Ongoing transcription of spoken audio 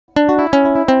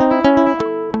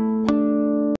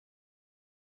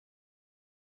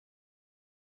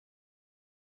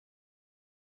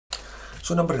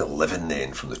So number 11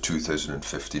 then from the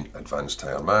 2015 Advanced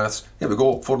Higher Maths. Here we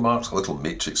go, 4 marks, a little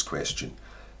matrix question.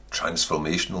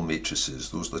 Transformational matrices,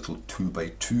 those little 2 by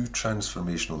 2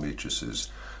 transformational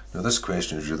matrices. Now this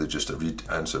question is really just a read,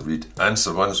 answer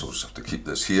one, so we'll just have to keep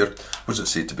this here. What does it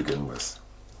say to begin with?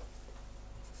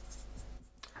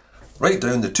 Write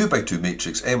down the 2 by 2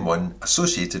 matrix M1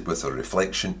 associated with a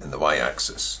reflection in the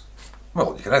y-axis.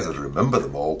 Well, you can either remember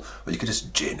them all, or you could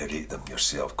just generate them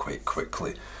yourself quite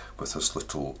quickly with this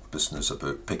little business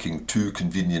about picking 2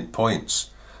 convenient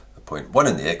points. The point 1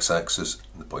 on the x-axis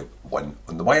and the point 1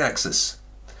 on the y-axis.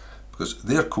 Because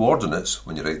their coordinates,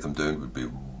 when you write them down, would be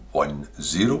 1,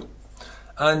 0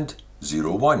 and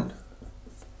 0, 1.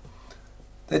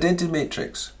 The identity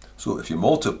matrix. So if you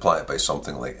multiply it by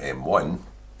something like M1,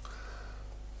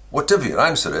 whatever your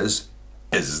answer is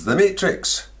the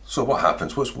matrix. So what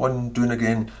happens? What's 1 doing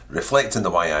again? Reflecting the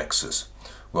y-axis.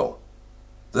 Well,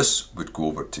 this would go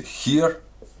over to here.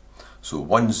 So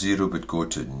 1, 0 would go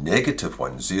to negative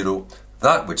 1, 0.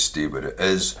 That would stay where it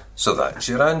is. So that's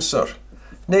your answer.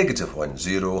 Negative 1,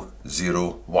 0, 0,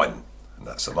 1. And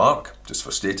that's a mark, just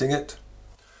for stating it.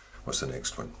 What's the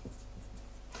next one?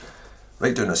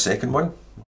 Write down a second one.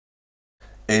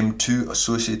 M2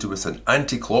 associated with an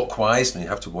anti-clockwise, and you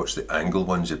have to watch the angle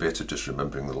ones, you're better just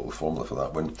remembering the little formula for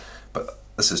that one. But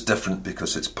this is different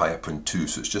because it's pi upon 2,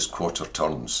 so it's just quarter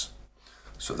turns.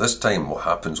 So this time what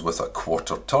happens with a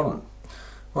quarter turn?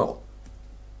 Well,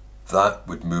 that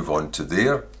would move on to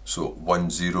there, so 1,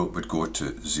 0 would go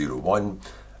to 0, 1,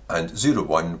 and 0,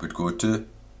 1 would go to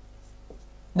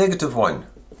negative 1.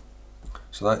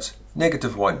 So that's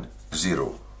negative 1,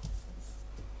 0.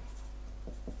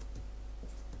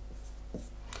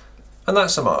 And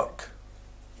that's a mark.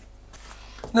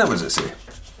 Now what does it say?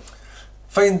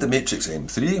 Find the matrix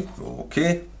M3,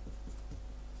 okay.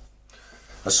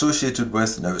 Associated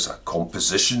with, now it's a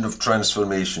composition of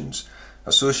transformations.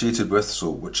 Associated with, so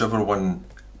whichever one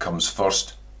comes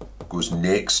first goes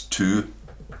next to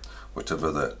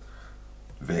whatever the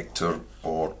vector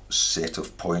or set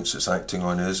of points it's acting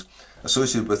on is.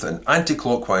 Associated with an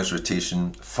anti-clockwise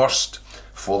rotation first,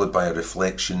 followed by a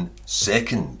reflection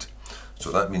second.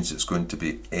 So that means it's going to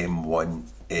be M1,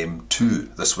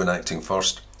 M2. This one acting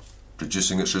first,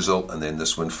 producing its result, and then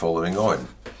this one following on.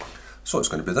 So it's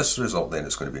going to be this result then.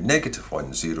 It's going to be negative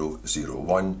 1, 0, 0,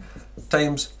 1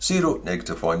 times 0,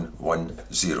 negative 1, 1,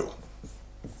 0.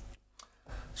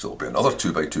 So it'll be another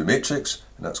 2 by 2 matrix,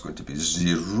 and that's going to be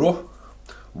 0,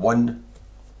 1,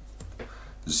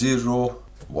 0,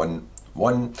 1,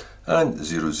 1, and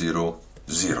 0, 0,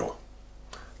 0.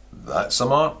 That's a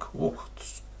mark. Oh,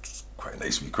 quite a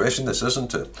nice wee question this,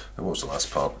 isn't it? And what's the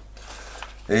last part?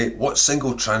 What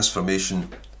single transformation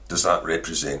does that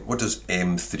represent? What does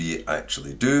M3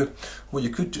 actually do? Well, you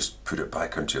could just put it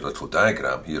back into your little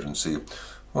diagram here and say,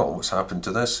 well, what's happened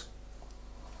to this?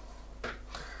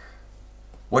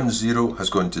 1, 0 has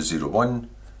gone to 0, 1,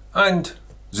 and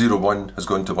 0, 1 has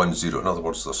gone to 1, 0. In other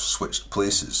words, they're switched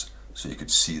places. So you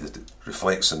could see that it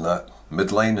reflects in that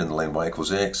midline in the line y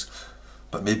equals x.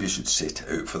 But maybe you should set it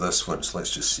out for this one, so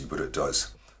let's just see what it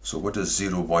does. So what does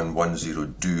 0, 1, 1, 0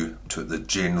 do to the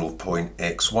general point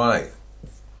xy?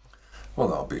 Well,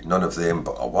 that'll be none of them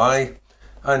but a y,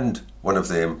 and one of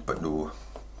them but no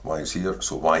y's here,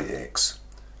 so yx.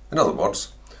 In other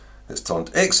words, it's turned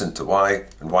x into y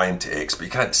and y into x, but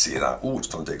you can't say that, oh, it's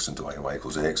turned x into y and y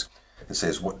equals x. It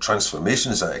says, what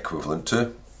transformation is that equivalent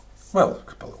to? Well, I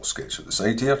could put a little sketch at the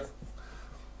side here.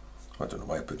 I don't know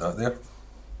why I put that there.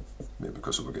 Maybe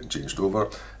because we're getting changed over.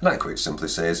 And that quite simply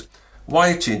says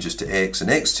y changes to x and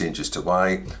x changes to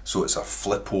y, so it's a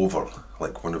flip over,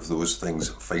 like one of those things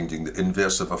finding the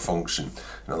inverse of a function.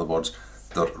 In other words,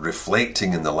 they're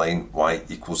reflecting in the line y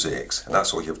equals x, and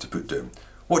that's all you have to put down.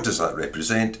 What does that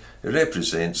represent? It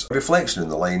represents a reflection in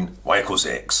the line y equals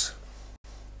x.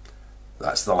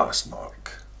 That's the last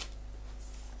mark.